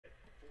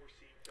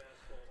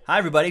Hi,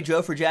 everybody.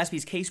 Joe for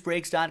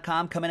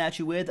JaspysCaseBreaks.com coming at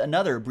you with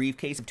another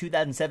briefcase of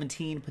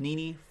 2017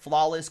 Panini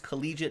Flawless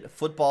Collegiate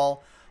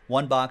Football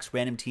one-box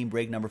random team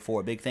break number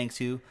 4. Big thanks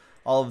to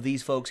all of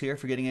these folks here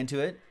for getting into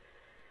it.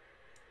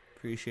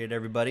 Appreciate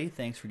everybody.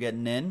 Thanks for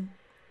getting in.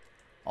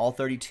 All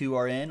 32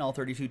 are in. All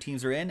 32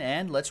 teams are in.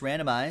 And let's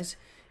randomize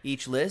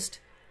each list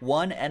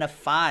 1 and a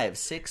 5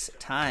 6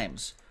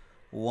 times.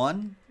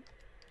 1,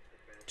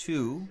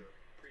 2,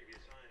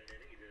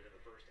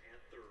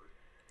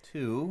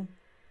 2,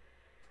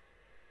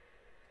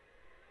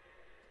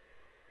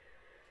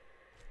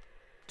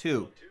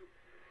 2,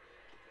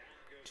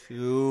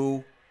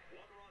 2,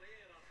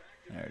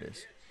 there it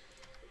is,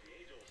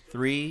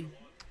 3,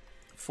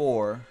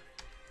 4,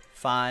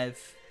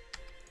 5,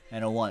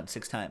 and a 1,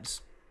 6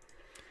 times.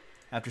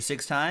 After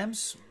 6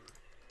 times,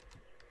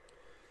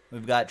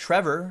 we've got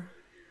Trevor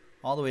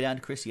all the way down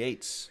to Chris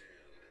Yates.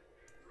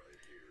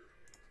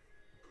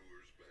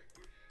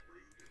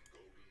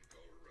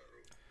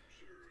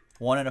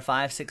 One and a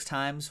 5 6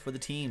 times for the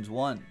teams.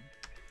 1,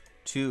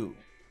 2,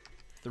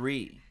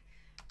 3,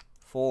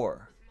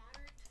 4,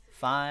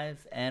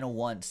 5, and a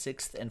 1.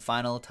 6th and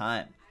final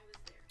time.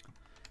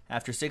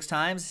 After 6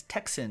 times,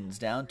 Texans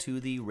down to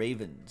the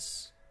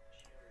Ravens.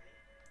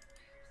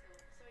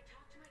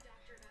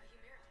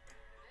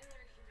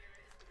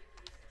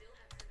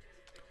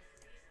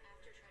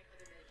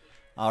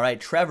 All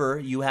right, Trevor,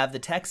 you have the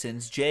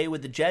Texans. Jay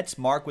with the Jets,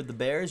 Mark with the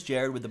Bears,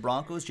 Jared with the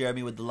Broncos,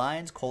 Jeremy with the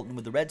Lions, Colton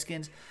with the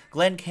Redskins,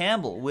 Glenn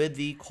Campbell with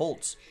the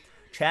Colts,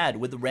 Chad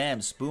with the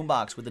Rams,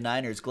 Boombox with the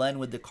Niners, Glenn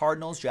with the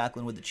Cardinals,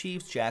 Jacqueline with the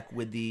Chiefs, Jack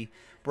with the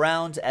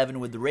Browns, Evan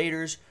with the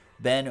Raiders,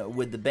 Ben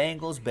with the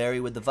Bengals, Barry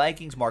with the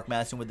Vikings, Mark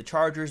Madsen with the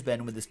Chargers,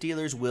 Ben with the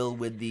Steelers, Will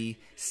with the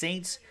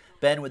Saints,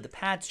 Ben with the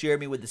Pats,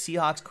 Jeremy with the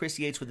Seahawks, Chris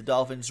Yates with the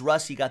Dolphins,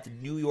 Russ, you got the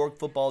New York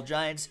Football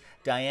Giants,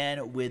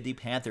 Diane with the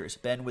Panthers,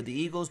 Ben with the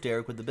Eagles,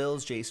 Derek with the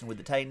Bills, Jason with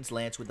the Titans,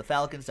 Lance with the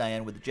Falcons,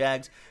 Diane with the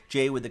Jags,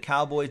 Jay with the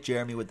Cowboys,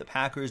 Jeremy with the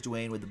Packers,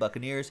 Dwayne with the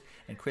Buccaneers,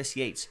 and Chris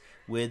Yates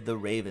with the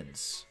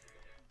Ravens.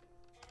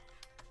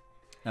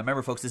 Now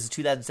remember, folks, this is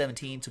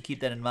 2017, so keep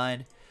that in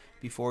mind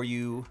before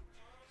you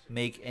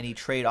make any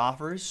trade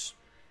offers.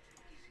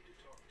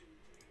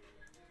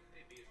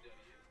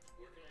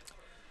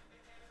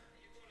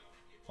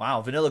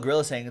 Wow, Vanilla Grill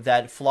is saying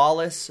that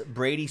Flawless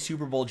Brady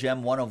Super Bowl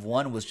Gem 1 of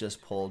 1 was just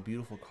pulled.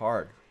 Beautiful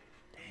card.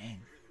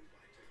 Dang.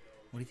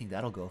 What do you think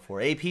that'll go for?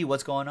 AP,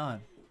 what's going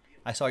on?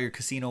 I saw your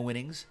casino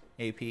winnings,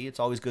 AP. It's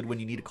always good when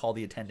you need to call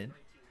the attendant.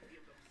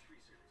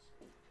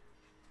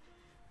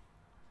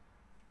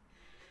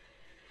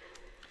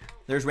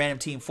 There's random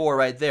team 4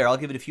 right there. I'll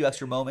give it a few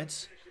extra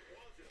moments.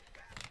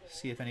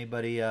 See if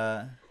anybody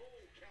wants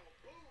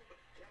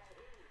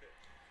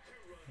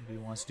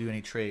to do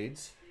any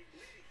trades.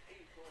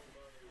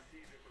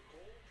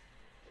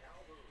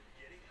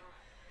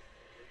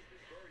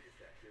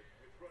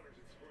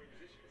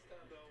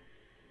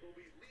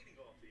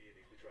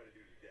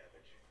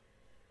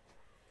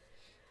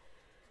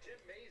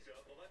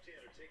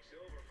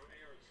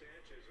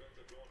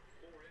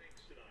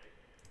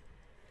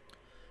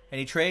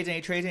 Any trades?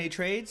 Any trades? Any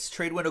trades?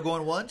 Trade window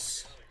going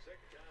once.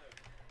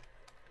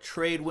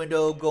 Trade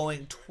window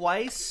going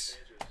twice.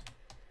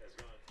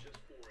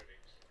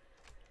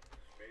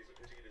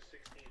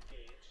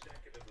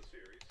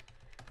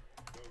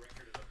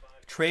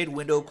 Trade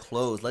window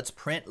closed. Let's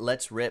print.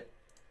 Let's rip.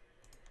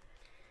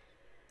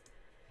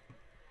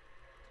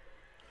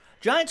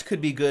 Giants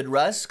could be good,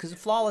 Russ, because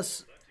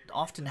Flawless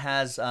often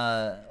has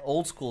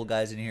old school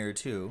guys in here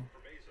too.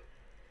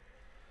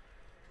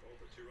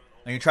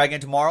 Are you try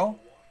again tomorrow?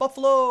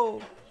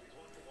 Buffalo.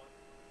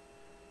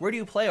 Where do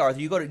you play, Arthur?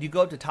 Do you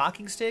go up to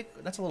Talking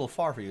Stick? That's a little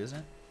far for you, isn't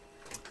it?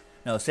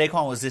 No,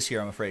 Saquon was this year,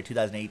 I'm afraid,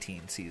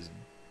 2018 season.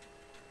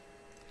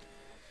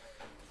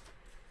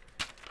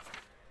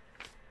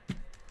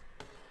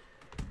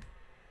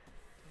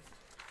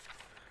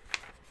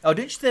 Oh,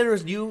 didn't you say there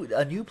was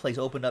a new place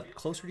opened up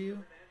closer to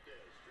you?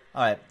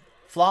 All right,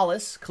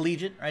 Flawless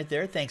Collegiate right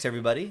there. Thanks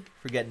everybody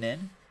for getting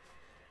in.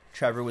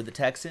 Trevor with the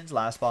Texans,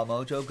 Last Spot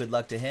Mojo. Good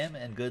luck to him,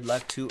 and good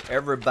luck to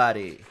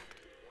everybody.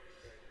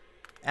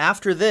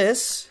 After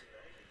this,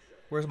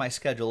 where's my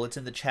schedule? It's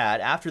in the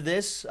chat. After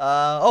this,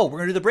 we're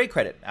going to do the break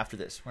credit after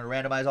this. We're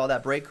going to randomize all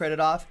that break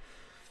credit off.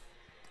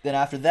 Then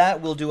after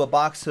that, we'll do a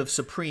box of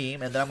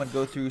Supreme, and then I'm going to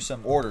go through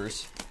some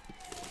orders.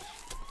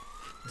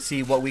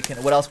 See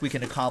what else we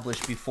can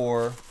accomplish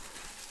before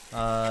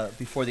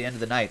the end of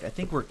the night. I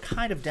think we're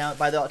kind of down,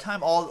 by the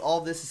time all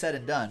of this is said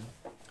and done,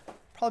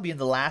 probably be in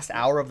the last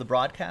hour of the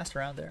broadcast,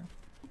 around there.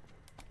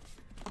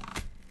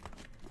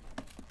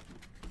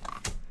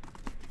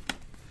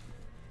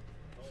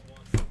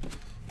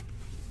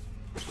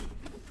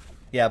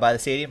 Yeah, by the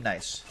stadium.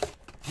 Nice.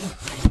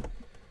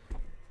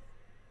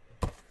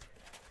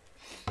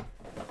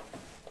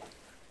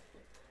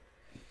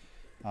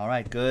 All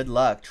right, good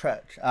luck.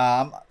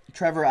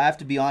 Trevor, I have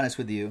to be honest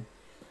with you.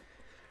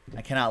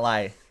 I cannot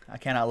lie. I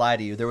cannot lie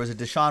to you. There was a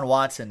Deshaun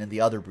Watson in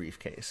the other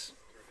briefcase.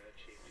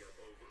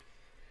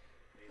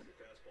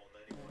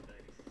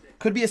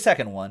 Could be a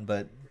second one,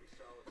 but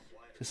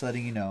just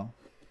letting you know.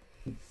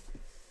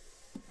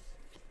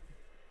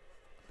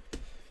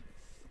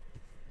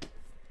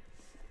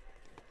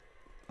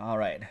 All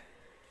right.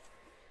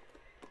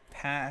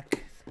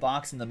 Pack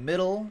box in the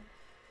middle.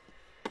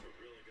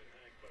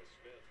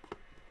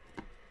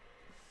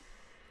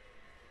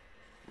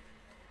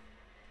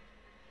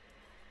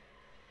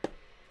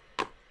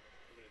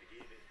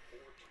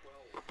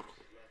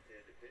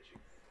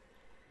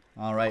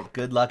 All right,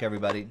 good luck,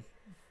 everybody.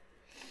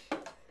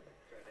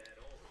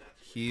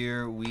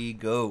 Here we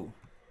go.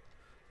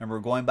 Remember,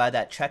 we're going by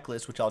that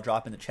checklist, which I'll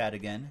drop in the chat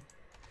again.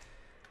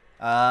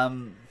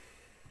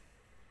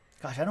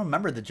 Gosh, I don't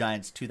remember the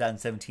Giants'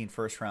 2017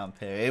 first-round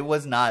pick. It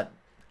was not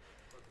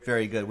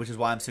very good, which is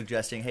why I'm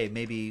suggesting, hey,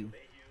 maybe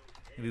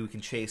we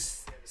can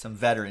chase some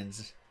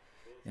veterans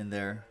in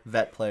their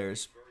vet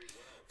players.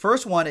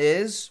 First one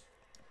is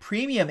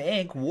Premium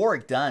Ink,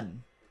 Warwick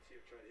Dunn.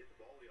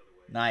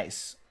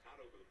 Nice.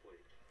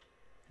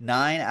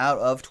 9 out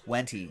of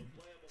 20.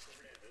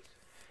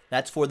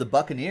 That's for the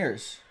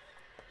Buccaneers.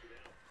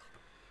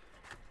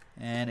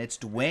 And it's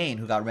Dwayne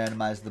who got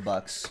randomized to the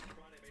Bucks.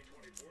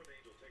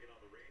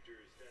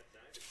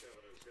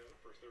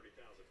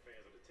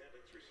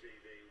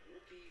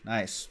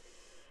 Nice.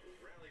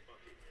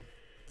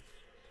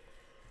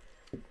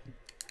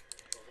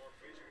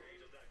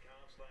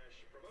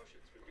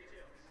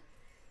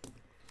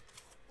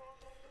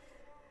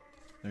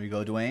 There you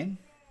go, Dwayne.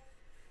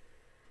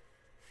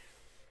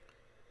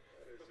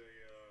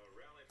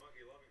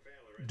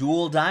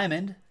 Dual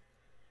Diamond,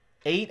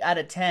 8 out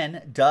of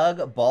 10,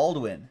 Doug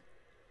Baldwin.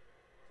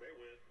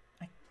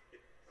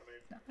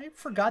 I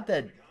forgot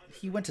that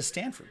he went to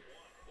Stanford.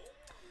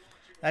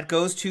 That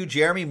goes to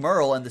Jeremy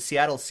Merle and the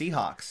Seattle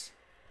Seahawks.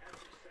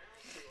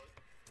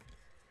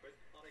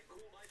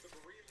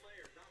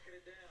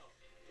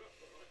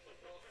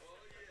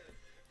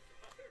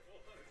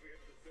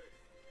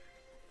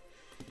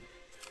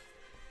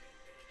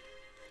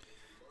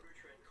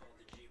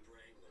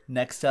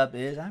 Next up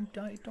is, I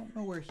don't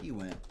know where he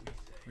went,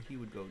 where he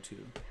would go to.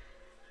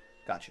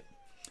 Gotcha.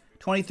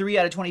 23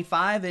 out of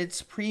 25,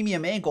 it's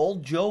Premium Ink,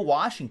 Old Joe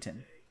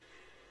Washington.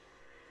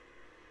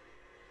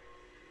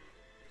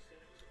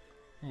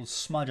 A little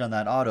smudge on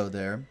that auto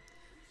there.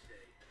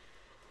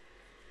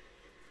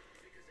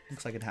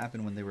 Looks like it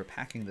happened when they were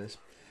packing this.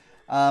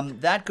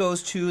 That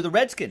goes to the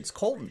Redskins,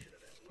 Colton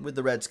with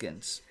the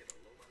Redskins.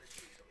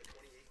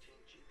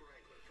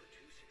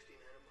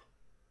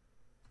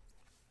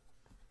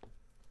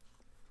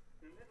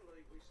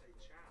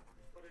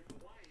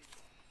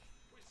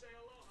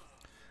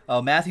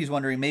 Oh, Matthew's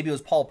wondering, maybe it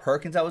was Paul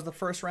Perkins that was the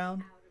first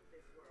round?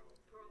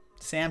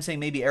 Sam saying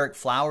maybe Eric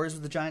Flowers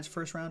was the Giants'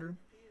 first rounder.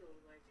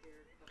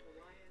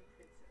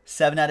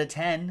 7 out of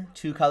 10,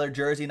 2-color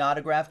jersey and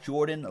autograph,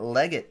 Jordan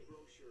Leggett.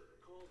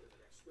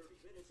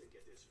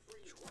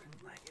 Jordan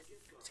Leggett.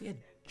 Is he a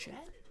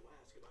Jet?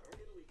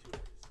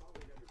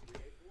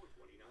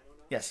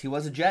 Yes, he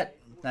was a Jet.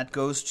 That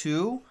goes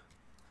to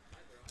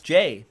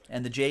Jay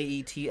and the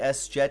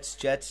Jets,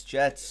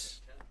 Jets.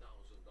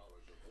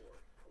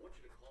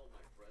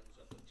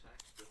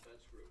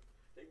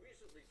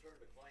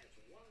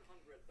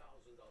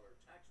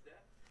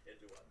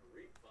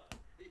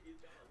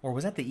 Or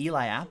was that the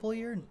Eli Apple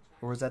year?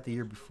 Or was that the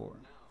year before?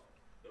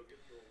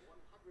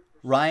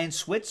 Ryan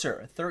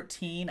Switzer,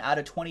 13 out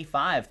of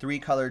 25.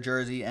 3-color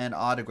jersey and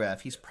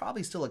autograph. He's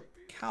probably still a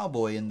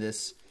Cowboy in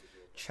this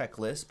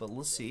checklist, but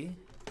we'll see.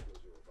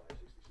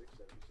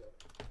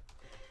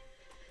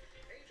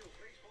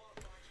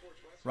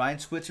 Ryan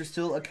Switzer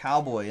still a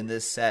Cowboy in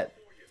this set.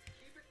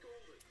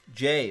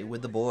 Jay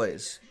with the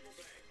boys.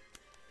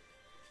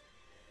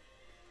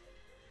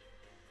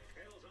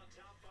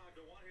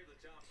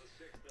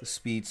 The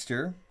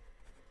Speedster.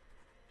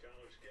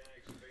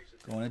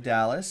 Going to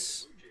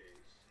Dallas.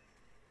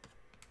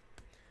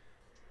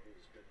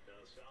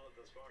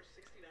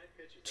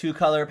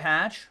 Two-color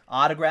patch.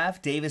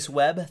 Autograph. Davis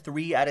Webb.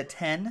 3 out of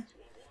 10.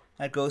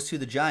 That goes to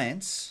the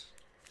Giants.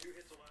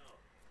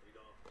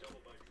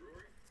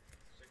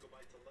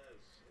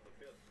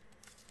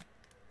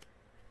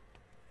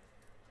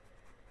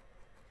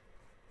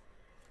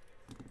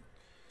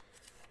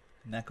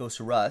 And that goes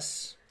to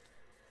Russ.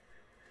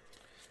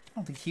 I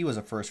don't think he was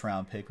a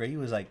first-round pick, right? He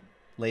was like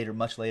later,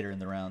 much later in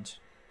the rounds.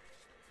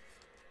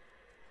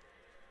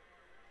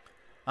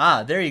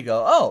 Ah, there you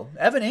go. Oh,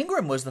 Evan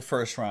Ingram was the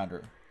first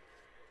rounder.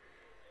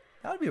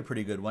 That would be a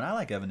pretty good one. I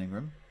like Evan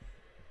Ingram.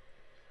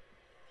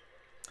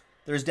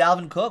 There's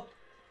Dalvin Cook,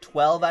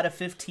 12 out of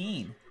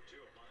 15.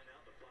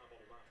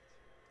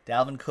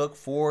 Dalvin Cook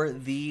for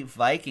the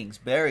Vikings.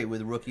 Barry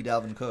with rookie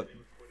Dalvin Cook.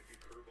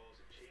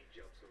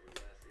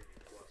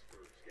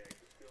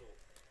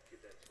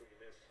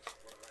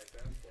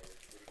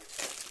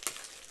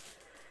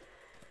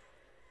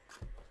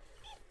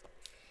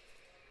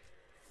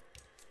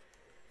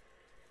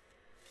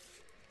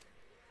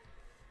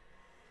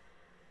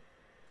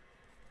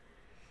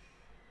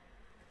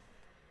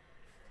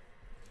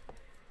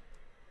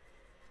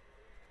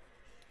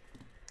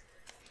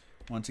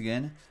 Once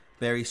again,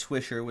 Barry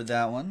Swisher with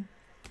that one.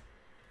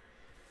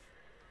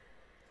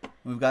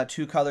 We've got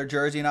 2-color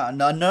jersey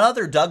and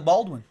another Doug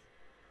Baldwin.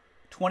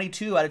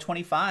 22 out of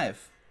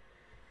 25.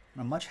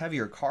 A much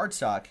heavier card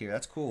stock here.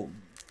 That's cool.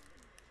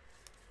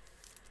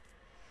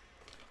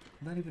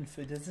 Not even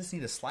fit. Does this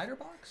need a slider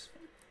box?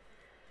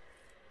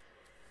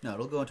 No,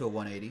 it'll go into a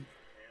 180.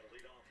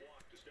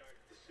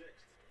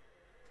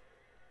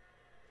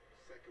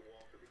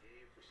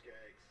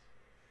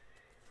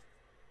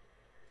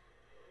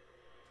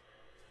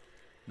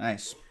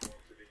 Nice.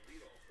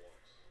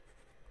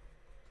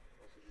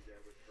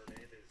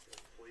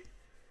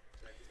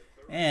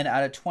 And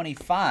out of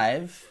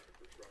 25,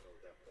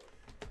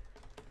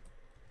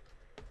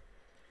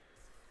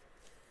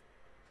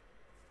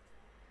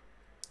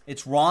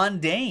 it's Ron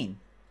Dane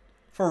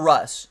for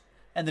Russ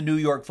and the New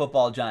York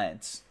Football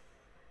Giants.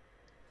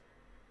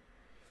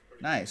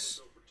 Nice.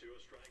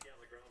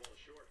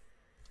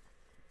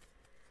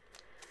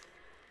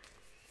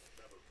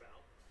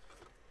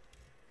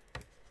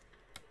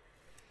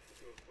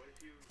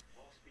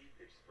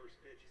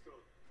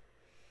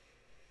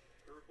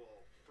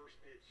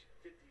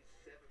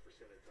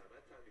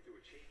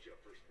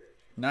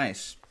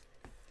 Nice.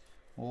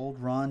 Old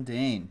Ron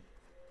Dane.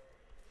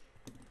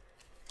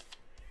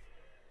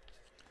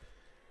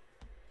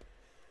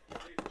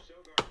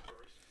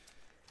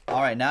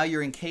 All right, now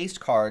you're encased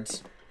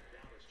cards.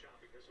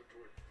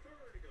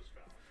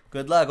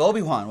 Good luck.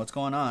 Obi-Wan, what's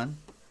going on?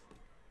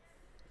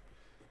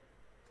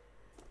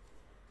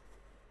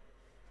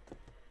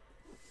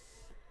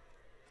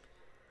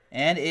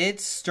 And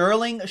it's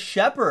Sterling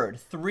Shepard,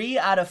 3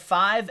 out of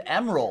 5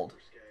 Emerald.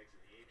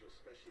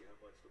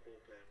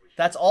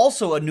 That's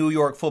also a New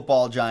York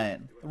Football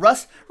Giant.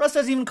 Russ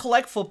doesn't even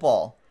collect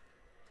football.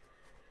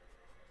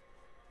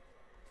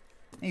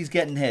 He's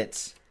getting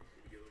hits.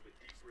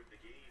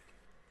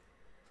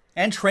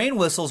 And train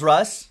whistles,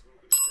 Russ.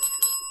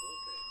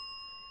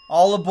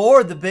 All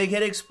aboard the Big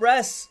Hit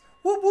Express.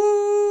 Whoop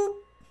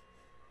whoop.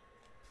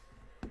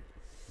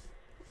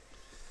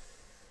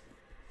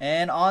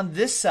 And on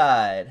this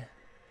side,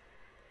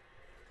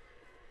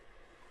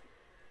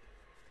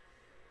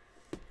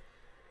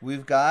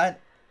 we've got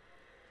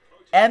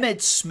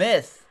Emmitt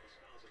Smith,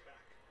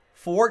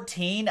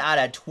 14 out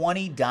of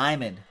 20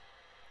 diamond.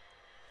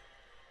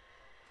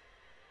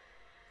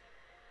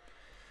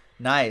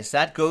 Nice.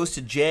 That goes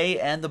to Jay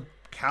and the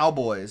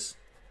Cowboys.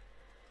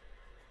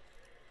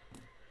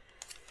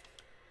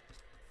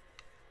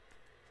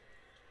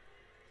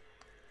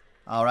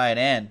 All right,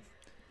 and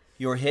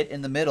your hit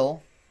in the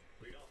middle.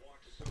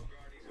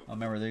 Oh,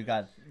 remember, they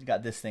got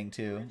this thing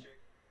too.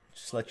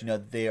 Just to let you know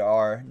that they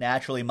are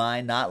naturally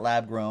mined, not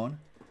lab grown.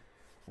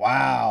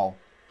 Wow.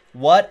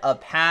 What a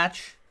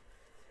patch.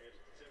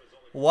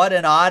 What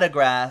an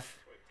autograph.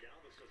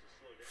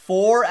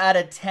 4 out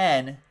of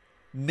 10,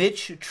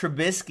 Mitch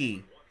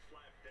Trubisky.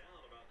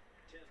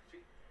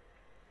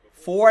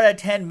 4 out of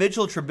 10,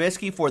 Mitchell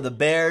Trubisky for the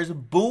Bears.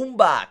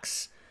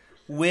 Boombox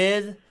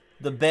with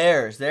the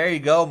Bears. There you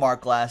go,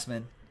 Mark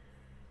Glassman.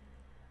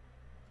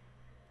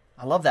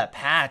 I love that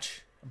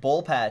patch.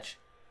 Bowl patch.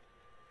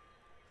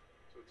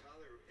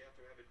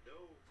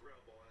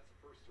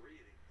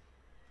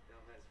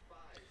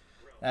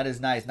 That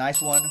is nice.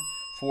 Nice one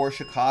for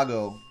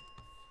Chicago.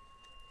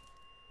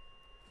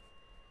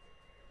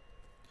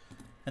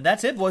 And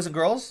that's it, boys and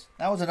girls.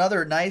 That was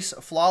another nice,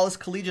 flawless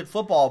collegiate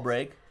football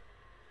break.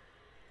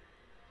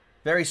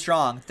 Very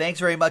strong. Thanks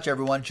very much,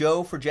 everyone.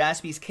 Joe for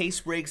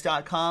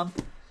JaspysCaseBreaks.com.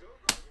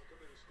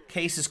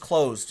 Case is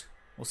closed.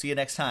 We'll see you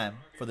next time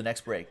for the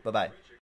next break. Bye-bye.